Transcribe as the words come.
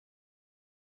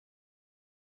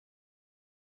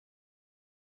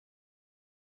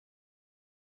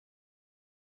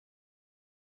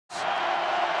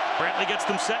Brantley gets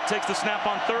them set, takes the snap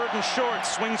on third and short,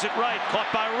 swings it right, caught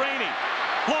by Reid.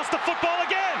 Lost the football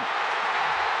again.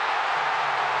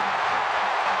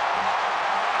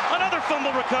 Another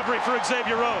fumble recovery for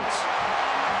Xavier Rhodes.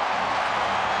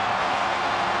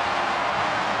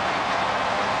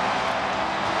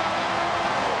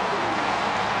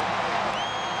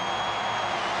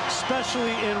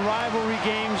 Especially in rivalry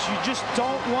games, you just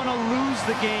don't want to lose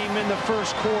the game in the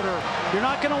first quarter. You're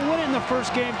not going to win in the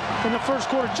first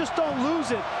quarter. Just don't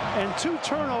lose it. And 2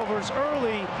 turnovers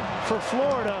early for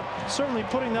Florida, certainly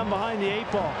putting them behind the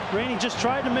 8 ball. Reid just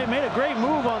tried to made a great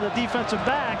move on the defensive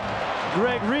back,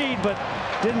 Reid, but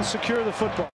didn't secure the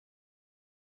football.